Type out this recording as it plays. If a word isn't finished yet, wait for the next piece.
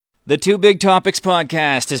The Two Big Topics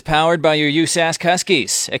podcast is powered by your USask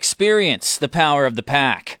Huskies. Experience the power of the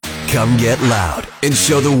pack. Come get loud and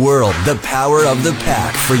show the world the power of the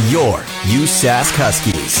pack for your USask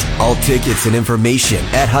Huskies. All tickets and information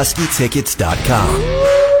at huskytickets.com.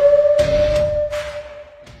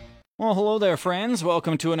 Well, hello there, friends.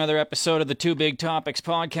 Welcome to another episode of the Two Big Topics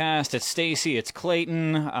podcast. It's Stacy, it's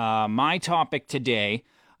Clayton. My topic today,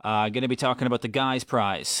 going to be talking about the Guys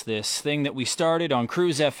Prize, this thing that we started on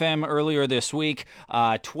Cruise FM earlier this week,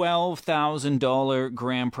 $12,000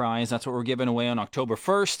 grand prize. That's what we're giving away on October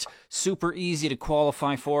 1st. Super easy to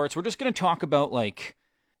qualify for it. So we're just going to talk about, like,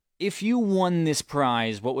 if you won this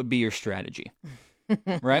prize, what would be your strategy?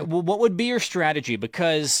 Right? Well, what would be your strategy?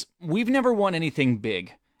 Because we've never won anything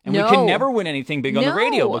big. And we can never win anything big on the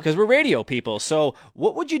radio because we're radio people. So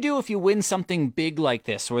what would you do if you win something big like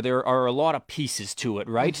this, where there are a lot of pieces to it,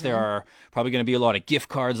 right? Mm-hmm. There are probably going to be a lot of gift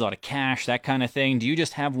cards, a lot of cash, that kind of thing. Do you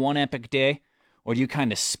just have one epic day? Or do you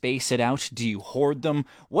kind of space it out? Do you hoard them?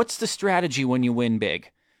 What's the strategy when you win big?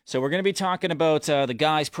 So we're going to be talking about the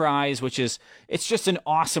Guys Prize, which is, it's just an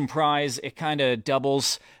awesome prize. It kind of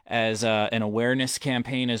doubles as an awareness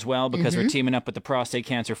campaign as well, because we're teaming up with the Prostate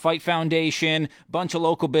Cancer Fight Foundation, a bunch of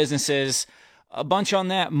local businesses, a bunch on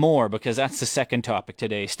that more, because that's the second topic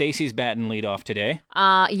today. Stacy's batting lead off today.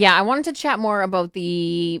 Yeah, I wanted to chat more about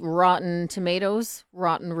the Rotten Tomatoes,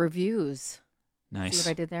 Rotten Reviews. Nice. See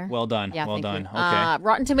what I did there? Well done. Yeah, well done. You. Okay.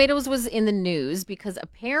 Rotten Tomatoes was in the news because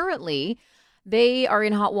apparently they are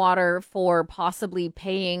in hot water for possibly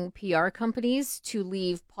paying PR companies to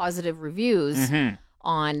leave positive reviews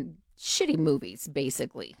on shitty movies,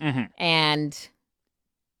 basically. And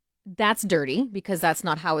that's dirty because that's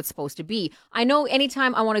not how it's supposed to be. I know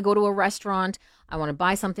anytime I want to go to a restaurant, I want to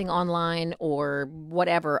buy something online or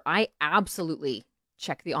whatever, I absolutely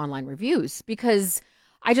check the online reviews because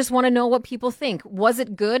I just want to know what people think. Was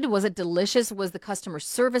it good? Was it delicious? Was the customer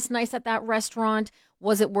service nice at that restaurant?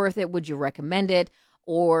 Was it worth it? Would you recommend it?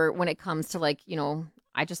 Or when it comes to, like, you know,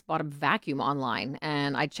 I just bought a vacuum online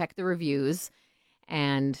and I checked the reviews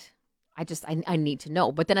and I need to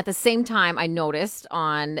know. But then at the same time, I noticed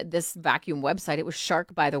on this vacuum website, it was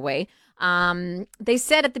Shark, by the way, they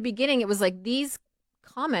said at the beginning, it was like these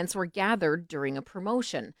comments were gathered during a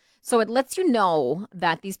promotion. So it lets you know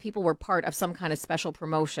that these people were part of some kind of special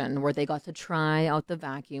promotion where they got to try out the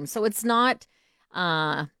vacuum. So it's not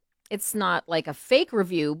like a fake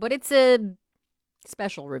review, but it's a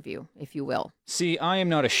special review, if you will. See, I am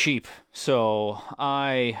not a sheep, so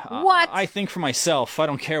I think for myself. I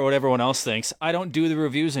don't care what everyone else thinks. I don't do the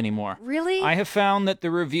reviews anymore. Really? I have found that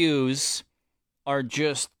the reviews are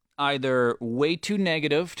just either way too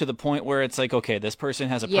negative to the point where it's like, okay, this person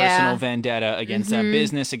has a personal vendetta against that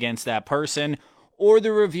business, against that person, or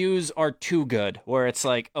the reviews are too good, where it's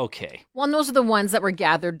like, okay. Well, and those are the ones that were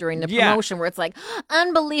gathered during the promotion, where it's like,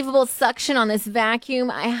 unbelievable suction on this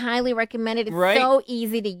vacuum. I highly recommend it. It's so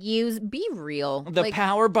easy to use. Be real. The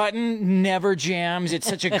power button never jams. It's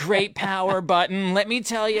such a great power button. Let me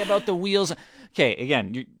tell you about the wheels. Okay,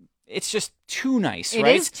 again, it's just too nice, right?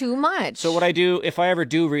 It is too much. So what I do, if I ever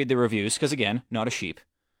do read the reviews, because again, not a sheep,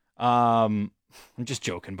 I'm just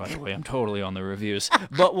joking, by the way. I'm totally on the reviews.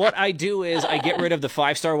 But what I do is I get rid of the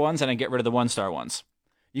 5-star ones and I get rid of the 1-star ones.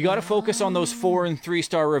 You got to focus on those 4- and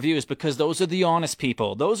 3-star reviews because those are the honest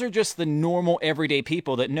people. Those are just the normal, everyday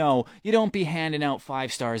people that know you don't be handing out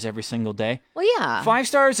 5 stars every single day. Well, yeah. 5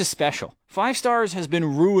 stars is special. 5 stars has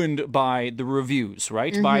been ruined by the reviews,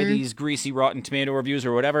 right? By these greasy Rotten Tomato reviews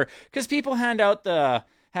or whatever, because people hand out the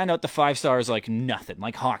 5 stars like nothing,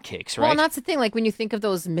 like hotcakes, right? Well, and that's the thing. Like when you think of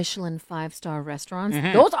those Michelin 5-star restaurants,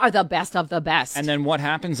 those are the best of the best. And then what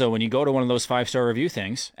happens, though, when you go to one of those 5-star review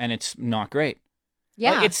things and it's not great?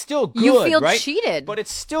 Yeah. Like, it's still good, you feel right? cheated. But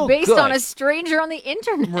it's still based good. on a stranger on the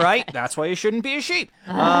internet. Right? That's why you shouldn't be a sheep.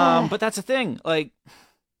 But that's the thing. Like,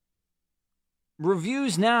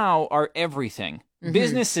 reviews now are everything.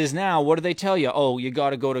 Businesses now, what do they tell you? Oh, you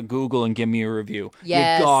got to go to Google and give me a review.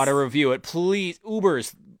 Yes. You got to review it. Please, Uber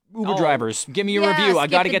drivers, give me a review. I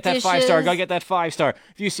got to get that 5-star. I got to get that 5-star.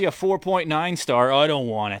 If you see a 4.9 star, I don't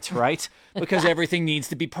want it, right? Because everything needs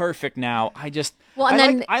to be perfect now.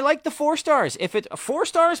 I like the 4 stars. If 4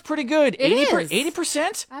 stars, pretty good. It is.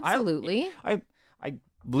 80%? Absolutely. I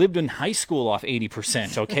lived in high school off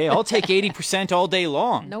 80%, okay? I'll take 80% all day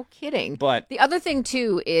long. No kidding. But the other thing,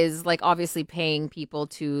 too, is like obviously paying people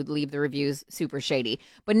to leave the reviews, super shady.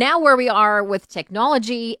 But now where we are with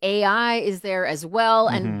technology, AI is there as well,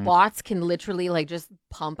 and bots can literally like just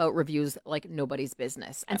pump out reviews like nobody's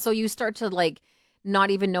business. And so you start to like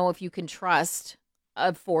not even know if you can trust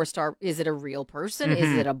a 4-star? Is it a real person?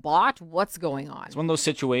 Is it a bot? What's going on? It's one of those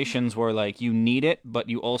situations where, like, you need it, but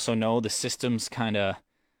you also know the system's kind of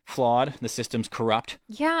flawed. The system's corrupt.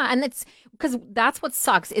 Yeah, and it's because that's what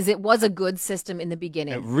sucks is it was a good system in the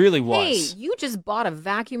beginning. It really was. Hey, you just bought a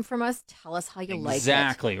vacuum from us. Tell us how you like it.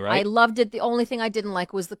 Exactly, right? I loved it. The only thing I didn't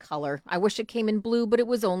like was the color. I wish it came in blue, but it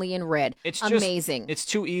was only in red. It's amazing. It's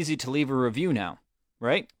too easy to leave a review now.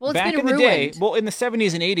 Right? Well, it's Back been in the day, ruined. well, in the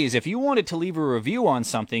 70s and 80s, if you wanted to leave a review on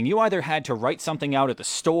something, you either had to write something out at the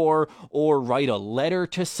store or write a letter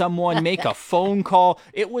to someone, make a phone call.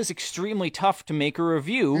 It was extremely tough to make a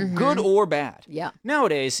review, good or bad. Yeah.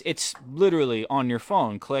 Nowadays, it's literally on your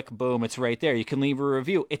phone. Click, boom, it's right there. You can leave a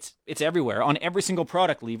review. It's everywhere. On every single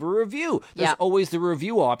product, leave a review. There's always the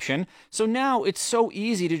review option. So now it's so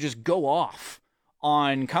easy to just go off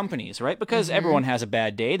on companies, right? Because everyone has a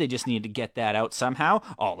bad day. They just need to get that out somehow.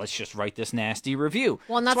 Oh, let's just write this nasty review.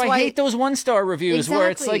 Well, and that's why I hate those 1-star reviews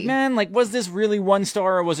where it's like, Exactly. man, like, was this really 1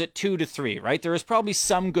 star or was it 2 to 3, right? There is probably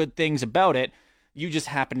some good things about it. You just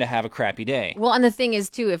happen to have a crappy day. Well, and the thing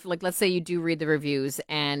is, too, if, like, let's say you do read the reviews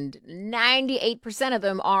and 98% of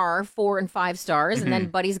them are 4 and 5 stars, and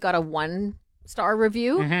then Buddy's got a 1-star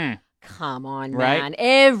review. Come on, Right? man.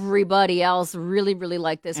 Everybody else really, really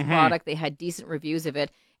liked this product. They had decent reviews of it.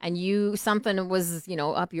 And something was,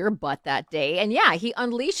 up your butt that day. And yeah, he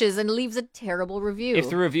unleashes and leaves a terrible review. If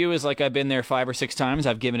the review is like, I've been there 5 or 6 times,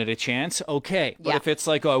 I've given it a chance, okay. But Yeah. if it's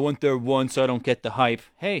like, oh, I went there once, I don't get the hype.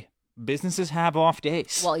 Hey, businesses have off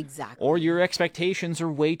days. Well, exactly. Or your expectations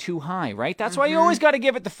are way too high, right? That's why you always got to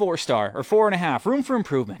give it the 4-star or 4.5. Room for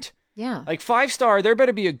improvement. Yeah. Like 5-star, there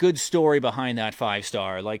better be a good story behind that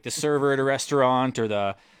 5-star. Like the server at a restaurant or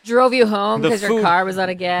the Drove you home the because your food. car was out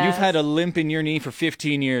of gas. You've had a limp in your knee for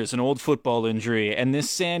 15 years, an old football injury, and this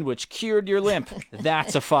sandwich cured your limp.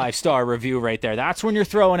 That's a 5-star review right there. That's when you're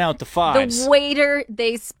throwing out the 5s. The waiter,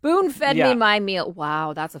 they spoon-fed Yeah. me my meal.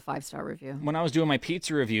 Wow, that's a 5-star review. When I was doing my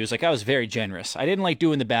pizza reviews, like, I was very generous. I didn't like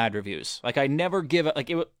doing the bad reviews. Like, I never give it, like,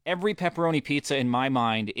 every pepperoni pizza in my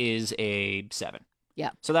mind is a 7.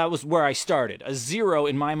 Yeah. So that was where I started. A 0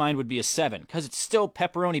 in my mind would be a 7 because it's still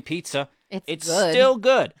pepperoni pizza. It's good. Still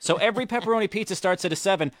good. So every pepperoni pizza starts at a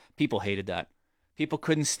 7. People hated that. People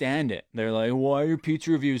couldn't stand it. They're like, why are your pizza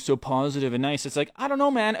reviews so positive and nice? It's like, I don't know,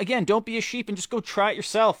 man. Again, don't be a sheep and just go try it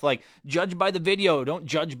yourself. Like, judge by the video. Don't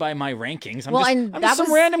judge by my rankings. I'm just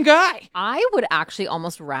some random guy. I would actually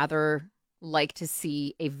almost rather like to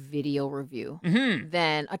see a video review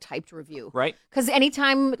than a typed review. Right. Because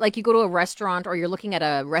anytime, like, you go to a restaurant or you're looking at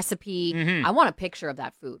a recipe, I want a picture of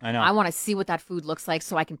that food. I know. I want to see what that food looks like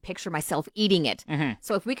so I can picture myself eating it.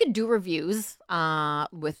 So if we could do reviews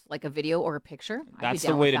with, like, a video or a picture, I'd That's be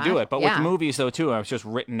the down way with to do that. it. But with movies, though, too, I was just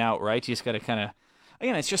written out, right? You just got to kind of,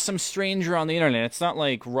 again, it's just some stranger on the internet. It's not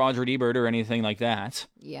like Roger Ebert or anything like that.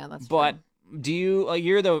 Yeah, that's But true. do you, like,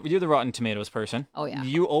 you're the Rotten Tomatoes person. Oh, yeah.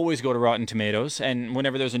 You always go to Rotten Tomatoes, and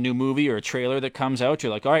whenever there's a new movie or a trailer that comes out,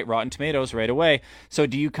 you're like, all right, Rotten Tomatoes right away. So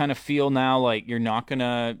do you kind of feel now like you're not going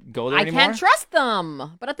to go there anymore? I can't trust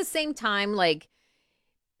them. But at the same time, like,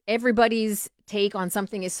 everybody's take on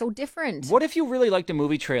something is so different. What if you really liked a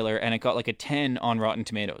movie trailer and it got like a 10 on Rotten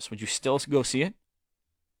Tomatoes? Would you still go see it?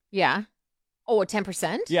 Yeah. Oh, a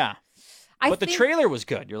 10%? Yeah. But the trailer was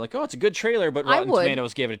good. You're like, oh, it's a good trailer, but Rotten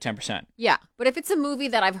Tomatoes gave it a 10%. Yeah, but if it's a movie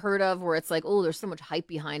that I've heard of where it's like, oh, there's so much hype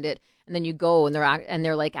behind it, and then you go and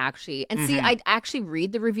they're like actually, and see, I actually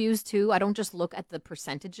read the reviews too. I don't just look at the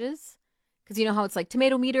percentages because you know how it's like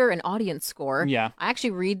tomato meter and audience score. Yeah. I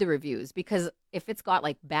actually read the reviews because if it's got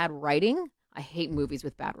like bad writing, I hate movies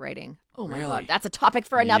with bad writing. Oh my Really? God, that's a topic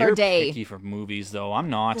for another You're day. picky for movies, though. I'm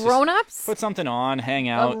not. Just Grown-ups, put something on, hang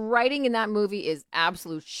the out. writing in that movie is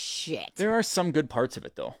absolute shit. There are some good parts of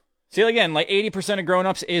it, though. See, again, like 80% of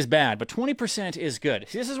grown-ups is bad, but 20% is good.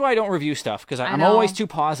 See, this is why I don't review stuff, because I'm know. always too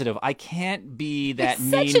positive. I can't be that It's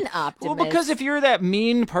mean. such an optimist. Well, because if you're that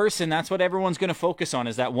mean person, that's what everyone's going to focus on,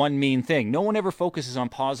 is that one mean thing. No one ever focuses on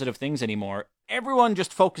positive things anymore. Everyone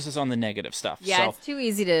just focuses on the negative stuff. Yeah, So, it's too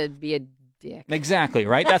easy to be a dick. exactly,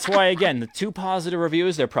 right? That's why, again, the 2 positive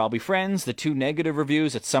reviews, they're probably friends. The 2 negative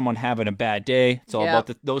reviews, it's someone having a bad day. It's all Yep.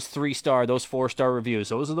 about those 3-star, those 4-star reviews.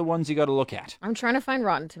 Those are the ones you got to look at. I'm trying to find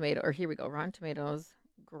Rotten Tomato, or here we go, Rotten Tomatoes,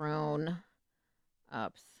 Grown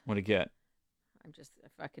Ups. What do you get?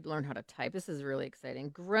 If I could learn how to type, this is really exciting.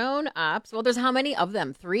 Grown Ups. Well, there's how many of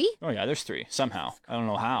them? 3? Oh, yeah, there's 3, somehow. I don't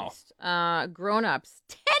know how. Grown Ups,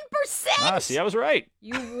 10%. Ah, see, I was right.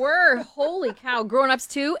 You were. Holy cow. Grown Ups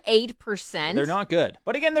 2, 8%. They're not good.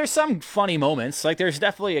 But again, there's some funny moments. Like, there's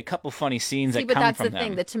definitely a couple funny scenes See, that but come that's from the them.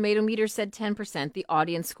 thing. The tomato meter said 10%. The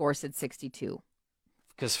audience score said 62.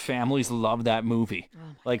 because families love that movie.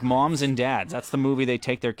 Like moms and dads, that's the movie they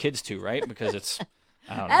take their kids to, right? Because it's,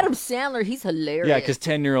 I don't know. Adam Sandler, he's hilarious. Yeah, because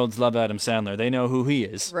 10-year-olds love Adam Sandler. They know who he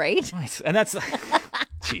is. Right? Nice. And that's,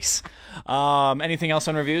 jeez. Anything else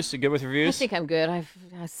on reviews? You good with I reviews? think I'm good. I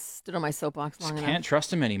stood on my soapbox long enough. Can't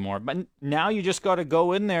trust him anymore. But now you just got to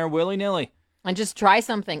go in there willy-nilly. And just try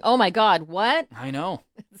something. Oh my God, what? I know.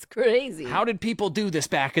 It's crazy. How did people do this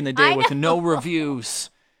back in the day with no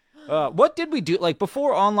reviews? What did we do? Like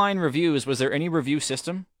before online reviews, was there any review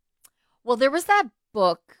system? Well, there was that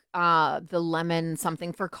book, The Lemon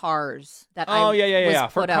Something for Cars. That Yeah.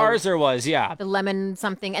 For cars, there was, yeah. The Lemon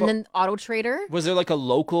Something. And then Auto Trader. Was there like a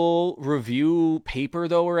local review paper,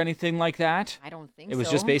 though, or anything like that? I don't think It was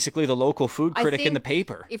so. just basically the local food I critic in the think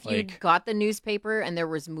paper. If you got the newspaper and there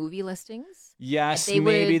was movie listings. Yes, they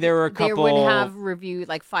maybe there were a couple. They would have review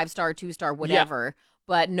like 5-star, 2-star, whatever. Yeah.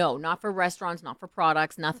 But no, not for restaurants, not for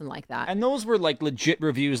products, nothing like that. And those were like legit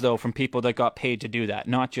reviews, though, from people that got paid to do that,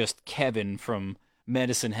 not just Kevin from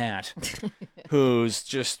Medicine Hat, who's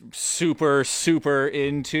just super, super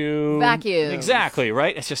into vacuums. Exactly,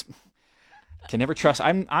 right? It's just, can never trust.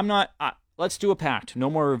 I'm not, let's do a pact. No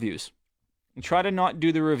more reviews. Try to not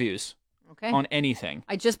do the reviews on anything.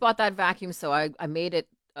 I just bought that vacuum, so I made it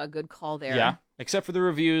a good call there. Yeah, except for the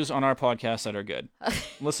reviews on our podcast that are good.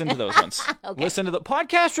 Listen to those ones. Okay. Listen to the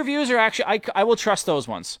podcast reviews are actually, I will trust those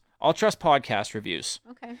ones. I'll trust podcast reviews.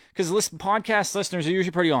 Okay. Because podcast listeners are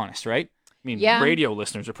usually pretty honest, right? I mean, radio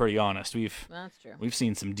listeners are pretty honest. That's true. We've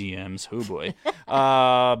seen some DMs. Oh boy.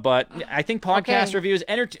 But I think podcast reviews,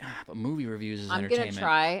 but movie reviews is entertainment. I'm gonna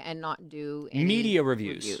try and not do any media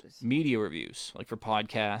reviews. Media reviews, like for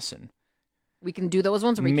podcasts, and we can do those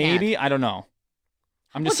ones. Or we maybe can't? I don't know.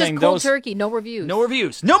 I'm just saying cold those turkey. No reviews. No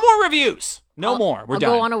reviews. No more reviews. No more. We're done.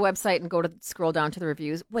 I'll go on a website and scroll down to the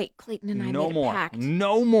reviews. Wait, Clayton and I made a pact.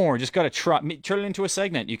 No more. Just gotta turn it into a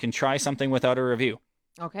segment. You can try something without a review.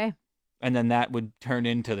 Okay. And then that would turn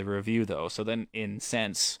into the review, though. So then, in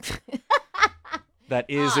sense, that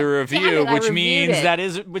is a review, which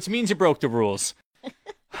means you broke the rules.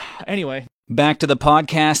 Anyway, back to the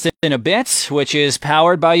podcast in a bit, which is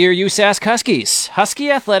powered by your USask Huskies.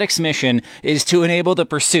 Husky Athletics' mission is to enable the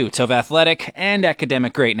pursuit of athletic and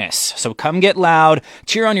academic greatness. So come get loud,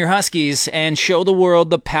 cheer on your Huskies, and show the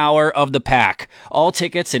world the power of the pack. All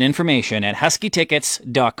tickets and information at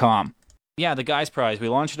huskytickets.com. Yeah, the Guys Prize. We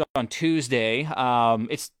launched it on Tuesday.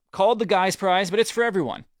 It's called the Guys Prize, but it's for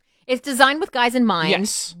everyone. It's designed with guys in mind,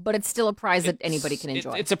 yes, but it's still a prize that anybody can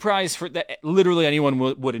enjoy. It's a prize that literally anyone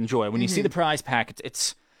would enjoy. When you see the prize pack,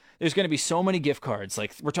 there's going to be so many gift cards.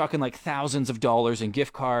 Like we're talking like thousands of dollars in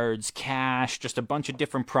gift cards, cash, just a bunch of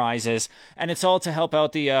different prizes, and it's all to help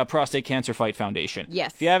out the Prostate Cancer Fight Foundation.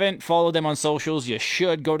 Yes. If you haven't followed them on socials, you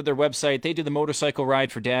should go to their website. They do the motorcycle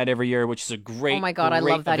ride for Dad every year, which is a great. Oh my God, I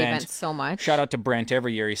love that event so much. Shout out to Brent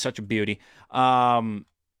every year. He's such a beauty.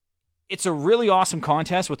 It's a really awesome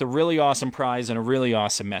contest with a really awesome prize and a really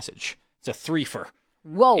awesome message. It's a threefer.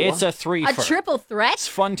 Whoa. It's a threefer. A triple threat? It's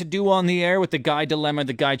fun to do on the air with the guy dilemma,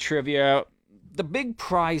 the guy trivia. The big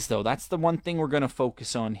prize, though, that's the one thing we're going to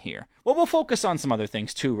focus on here. Well, we'll focus on some other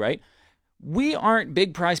things, too, right? We aren't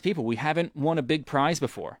big prize people. We haven't won a big prize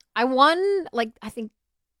before. I won, I think,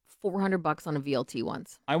 $400 on a VLT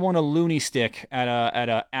once. I won a loony stick at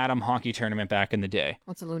a Atom hockey tournament back in the day.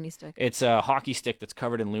 What's a loony stick? It's a hockey stick that's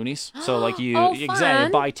covered in loonies. So you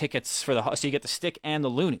buy tickets for so you get the stick and the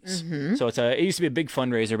loonies. Mm-hmm. So it used to be a big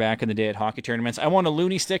fundraiser back in the day at hockey tournaments. I won a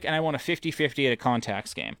loony stick and I won a 50-50 at a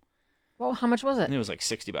contacts game. Well, how much was it? And it was like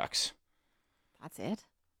 $60. That's it?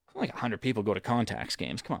 Like 100 people go to contacts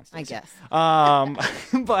games. Come on, Stacey. I guess.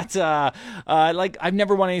 But I've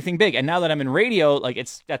never won anything big, and now that I'm in radio,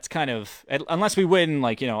 that's kind of, unless we win,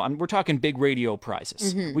 we're talking big radio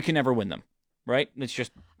prizes. Mm-hmm. We can never win them, right? It's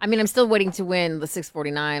just. I mean, I'm still waiting to win the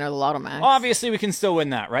 649 or the Lotto Max. Obviously, we can still win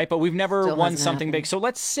that, right? But we've never won something big. So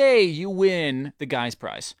let's say you win the Guys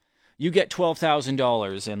Prize. You get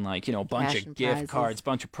 $12,000 and bunch of gift cards,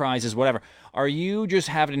 bunch of prizes, whatever. Are you just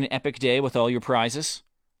having an epic day with all your prizes?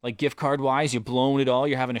 Like gift card wise, you're blowing it all.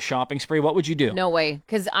 You're having a shopping spree. What would you do? No way.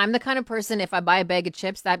 Because I'm the kind of person, if I buy a bag of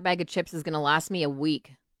chips, that bag of chips is going to last me a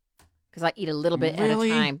week. Because I eat a little bit at a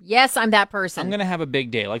time. Yes, I'm that person. I'm going to have a big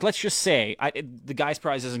day. Let's just say the Guys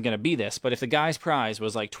Prize isn't going to be this, but if the Guys Prize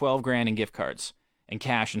was like $12,000 in gift cards and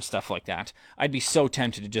cash and stuff like that, I'd be so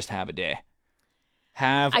tempted to just have a day.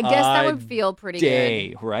 I guess that would feel pretty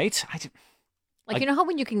good, good. Right? Like, you know how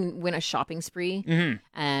when you can win a shopping spree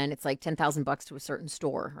and it's like $10,000 to a certain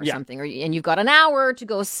store or something, and you've got an hour to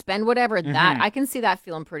go spend whatever, that I can see that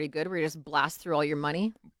feeling pretty good where you just blast through all your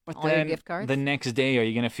money, But all your then gift cards. the next day, are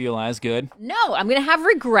you going to feel as good? No, I'm going to have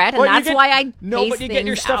regret, and that's why I No, but pace you get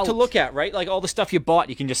your things stuff to out. look at, right? Like all the stuff you bought,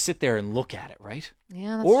 you can just sit there and look at it, right?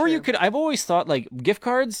 Yeah, that's Or true. you could. I've always thought like gift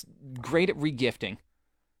cards, great at regifting.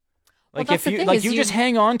 Like that's if the you thing like is you you- just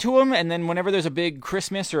hang on to them, and then whenever there's a big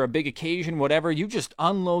Christmas or a big occasion, whatever, you just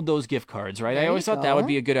unload those gift cards, right? There I always you thought that would go.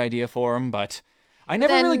 be a good idea for them, but I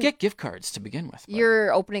never really then get gift cards to begin with. but-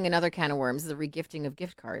 You're opening another can of worms, the regifting of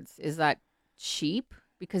gift cards. Is that cheap?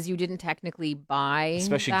 Because you didn't technically buy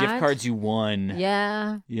Especially that? gift cards you won.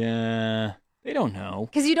 Yeah. Yeah. They don't know.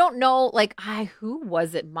 Because you don't know, like, who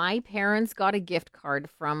was it? My parents got a gift card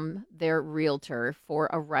from their realtor for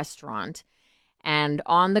a restaurant. And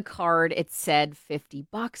on the card, it said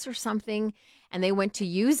 $50 or something. And they went to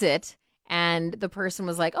use it. And the person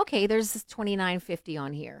was like, okay, there's this $29.50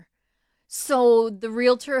 on here. So the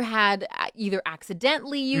realtor had either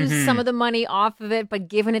accidentally used some of the money off of it, but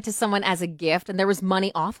given it to someone as a gift. And there was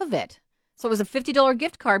money off of it. So it was a $50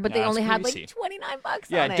 gift card, but they That's only had greasy. like $29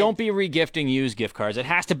 Yeah, on it. don't be regifting used gift cards. It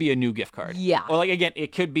has to be a new gift card. Yeah. Or like again,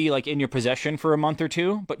 it could be like in your possession for a month or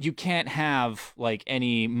two, but you can't have like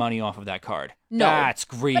any money off of that card. No. That's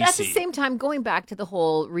greasy. But at the same time, going back to the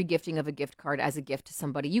whole regifting of a gift card as a gift to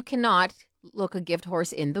somebody, you cannot look a gift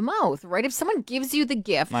horse in the mouth, right? If someone gives you the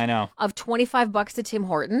gift I know. of $25 to Tim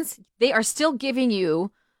Hortons, they are still giving you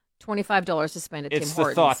 $25 to spend at It's Tim the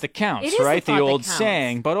Hortons. thought that counts, It is the right? thought that old counts.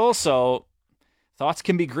 saying, but also thoughts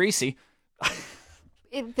can be greasy.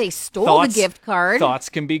 If they stole Thoughts- the gift card. Thoughts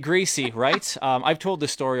can be greasy, right? I've told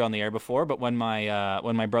this story on the air before, but when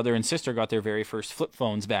my brother and sister got their very first flip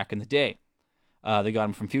phones back in the day, they got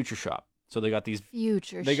them from Future Shop. So they got these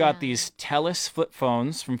Future They got these TELUS flip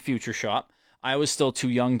phones from Future Shop. I was still too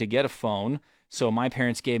young to get a phone, so my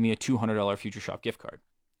parents gave me a $200 Future Shop gift card.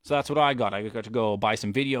 So that's what I got. I got to go buy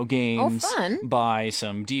some video games, fun. buy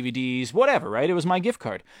some DVDs, whatever, right? It was my gift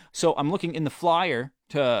card. So I'm looking in the flyer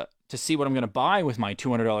to see what I'm going to buy with my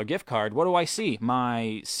 $200 gift card. What do I see?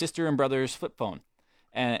 My sister and brother's flip phone.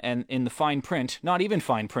 And in the fine print, not even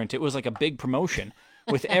fine print, it was like a big promotion.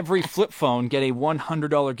 With every flip phone, get a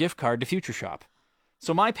 $100 gift card to Future Shop.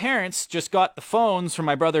 So my parents just got the phones from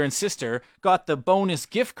my brother and sister, got the bonus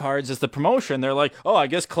gift cards as the promotion. They're like, oh, I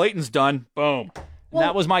guess Clayton's done. Boom. And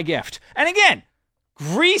that was my gift. And again,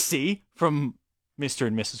 greasy from Mr.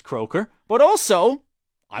 and Mrs. Croker, but also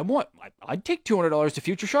I'd take $200 to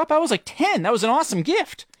Future Shop. I was like 10. That was an awesome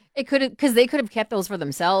gift. It could have, because they could have kept those for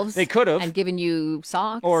themselves. They could have. And given you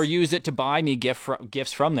socks. Or used it to buy me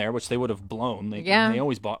gifts from there, which they would have blown. They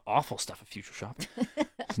always bought awful stuff at Future Shop.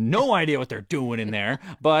 No idea what they're doing in there.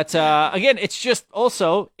 But again, it's just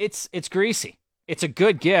also, it's greasy. It's a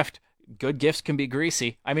good gift. Good gifts can be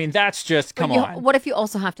greasy. I mean, that's just, come on. What if you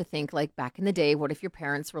also have to think, like, back in the day, what if your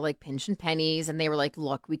parents were, like, pinching pennies and they were like,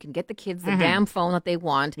 look, we can get the kids the damn phone that they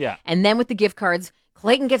want. Yeah. And then with the gift cards,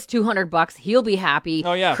 Clayton gets $200. He'll be happy.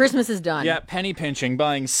 Oh, yeah. Christmas is done. Yeah, penny pinching,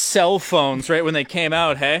 buying cell phones right when they came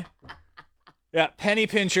out, hey? Yeah, penny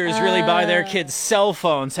pinchers really buy their kids cell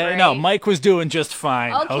phones. Hey, no, right. Mike was doing just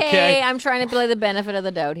fine. Okay, I'm trying to play the benefit of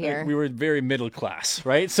the doubt here. We were very middle class,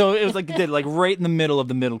 right? So it was like right in the middle of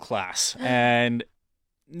the middle class. And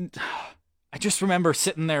I just remember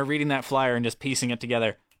sitting there reading that flyer and just piecing it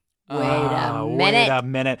together. Wait a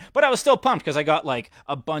minute. But I was still pumped because I got like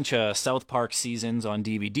a bunch of South Park seasons on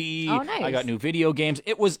DVD. Oh, nice. I got new video games.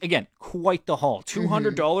 It was, again, quite the haul.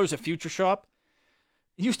 $200 at Future Shop.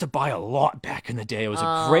 It used to buy a lot back in the day. It was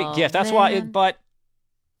a great gift. That's why, but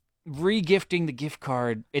re-gifting the gift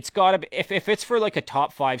card, it's got to be, if it's for like a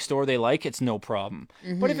top 5 store they like, it's no problem.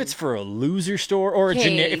 But if it's for a loser store or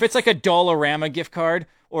if it's like a Dollarama gift card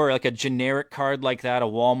or like a generic card like that, a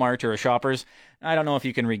Walmart or a Shoppers, I don't know if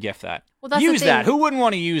you can re-gift that. Well, that's the use thing. that. Who wouldn't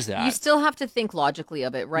want to use that? You still have to think logically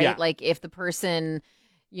of it, right? Yeah. Like if the person,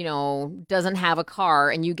 doesn't have a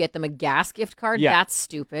car and you get them a gas gift card, Yeah. that's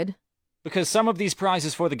stupid. Because some of these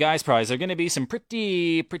prizes for the guys' prize are going to be some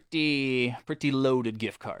pretty loaded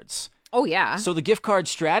gift cards. Oh, yeah. So the gift card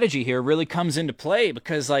strategy here really comes into play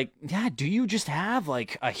because, do you just have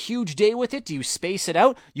like a huge day with it? Do you space it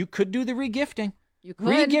out? You could do the regifting. You could.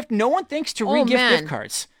 Regift. No one thinks to regift man. gift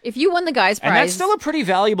cards. If you won the guy's prize. And that's still a pretty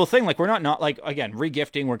valuable thing. Like, we're not like, again,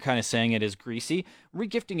 regifting, we're kind of saying it is greasy.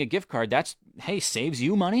 Regifting a gift card, saves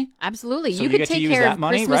you money. Absolutely. So you you could get to take use care that of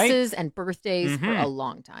money, right? Christmases and birthdays for a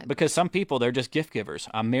long time. Because some people, they're just gift givers.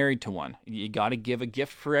 I'm married to one. You got to give a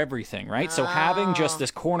gift for everything, right? So having just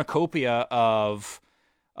this cornucopia of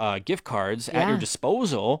gift cards at your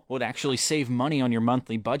disposal would actually save money on your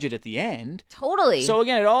monthly budget at the end. Totally. So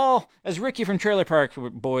again, it all, as Ricky from Trailer Park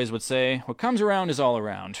Boys would say, what comes around is all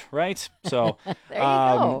around, right? So there you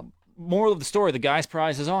go. Moral of the story, the guy's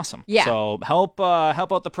prize is awesome. Yeah. So help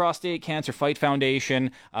out the Prostate Cancer Fight Foundation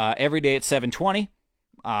every day at 7:20.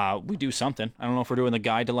 We do something. I don't know if we're doing the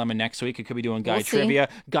guy dilemma next week. It could be doing guy trivia,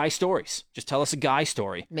 guy stories. Just tell us a guy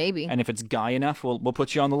story. Maybe. And if it's guy enough, we'll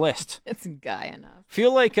put you on the list. It's guy enough.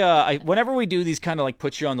 Feel like whenever we do these kind of like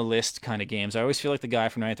put you on the list kind of games, I always feel like the guy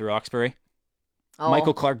from Night at the Roxbury. Oh.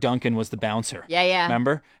 Michael Clark Duncan was the bouncer. Yeah.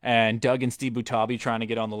 Remember? And Doug and Steve Butabi trying to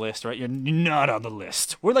get on the list, right? You're not on the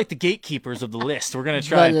list. We're like the gatekeepers of the list. We're going to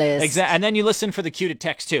try. The list. And then you listen for the cue to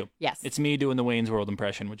text too. Yes. It's me doing the Wayne's World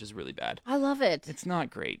impression, which is really bad. I love it. It's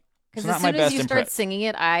not great. Because as soon as you start singing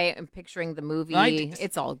it, I am picturing the movie.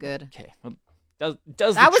 It's all good. Okay. Well,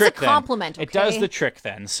 does that the was trick a compliment, then. okay? It does the trick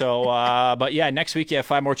then. So, but yeah, next week you have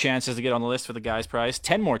 5 more chances to get on the list for the guy's prize.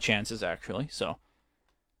 10 more chances, actually. So.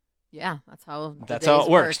 Yeah, that's how it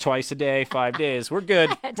works. Twice a day, 5 days. We're good.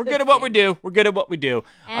 We're good at what we do. We're good at what we do.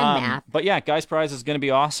 And math. But yeah, guys' prize is going to be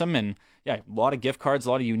awesome. And yeah, a lot of gift cards, a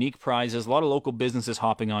lot of unique prizes, a lot of local businesses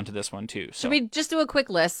hopping onto this one too. So should we just do a quick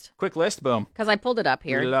list? Quick list, boom. Because I pulled it up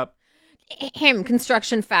here. Put it up.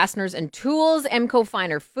 Construction fasteners and tools, Emco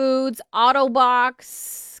Finer Foods,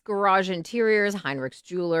 Autobox, Garage Interiors, Heinrich's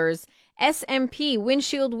Jewelers, SMP,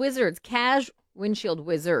 Windshield Wizards, Windshield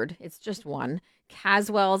Wizard, it's just one,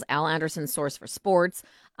 Caswell's, Al Anderson Source for Sports,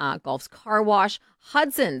 Golf's Car Wash,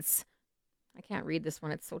 Hudson's, I can't read this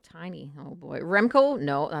one, it's so tiny, oh boy, Remco,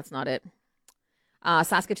 no, that's not it,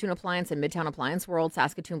 Saskatoon Appliance and Midtown Appliance World,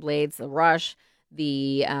 Saskatoon Blades, The Rush,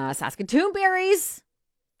 the Saskatoon Berries,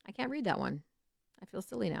 I can't read that one. I feel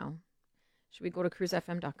silly now. Should we go to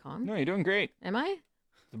cruisefm.com? No, you're doing great. Am I?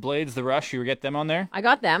 The Blades, The Rush, you get them on there? I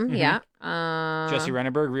got them, yeah. Jesse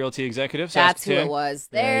Renneberg, Realty Executive. That's who it was.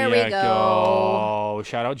 There we go.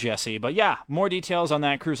 Shout out Jesse. But yeah, more details on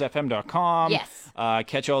that, cruisefm.com. Yes.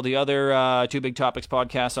 Catch all the other Two Big Topics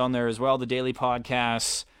podcasts on there as well, the daily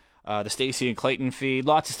podcasts, the Stacey and Clayton feed.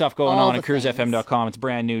 Lots of stuff going on at cruisefm.com. It's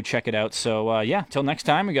brand new. Check it out. So yeah, till next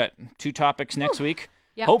time, we got 2 topics next week.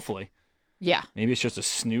 Yep. Hopefully. Yeah. Maybe it's just a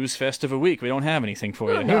snooze fest of a week. We don't have anything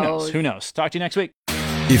for you. Who knows? Talk to you next week.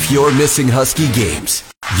 If you're missing Husky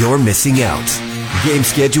games, you're missing out. Game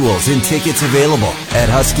schedules and tickets available at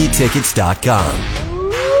huskytickets.com.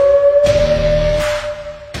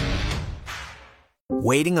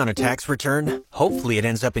 Waiting on a tax return? Hopefully it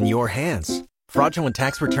ends up in your hands. Fraudulent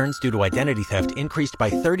tax returns due to identity theft increased by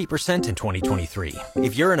 30% in 2023.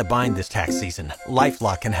 If you're in a bind this tax season,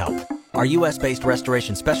 LifeLock can help. Our U.S.-based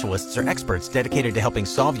restoration specialists are experts dedicated to helping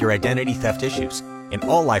solve your identity theft issues. And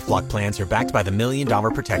all LifeLock plans are backed by the $1 Million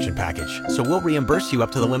Protection Package. So we'll reimburse you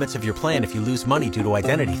up to the limits of your plan if you lose money due to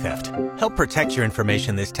identity theft. Help protect your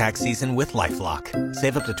information this tax season with LifeLock.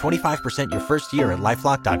 Save up to 25% your first year at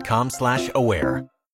LifeLock.com/aware.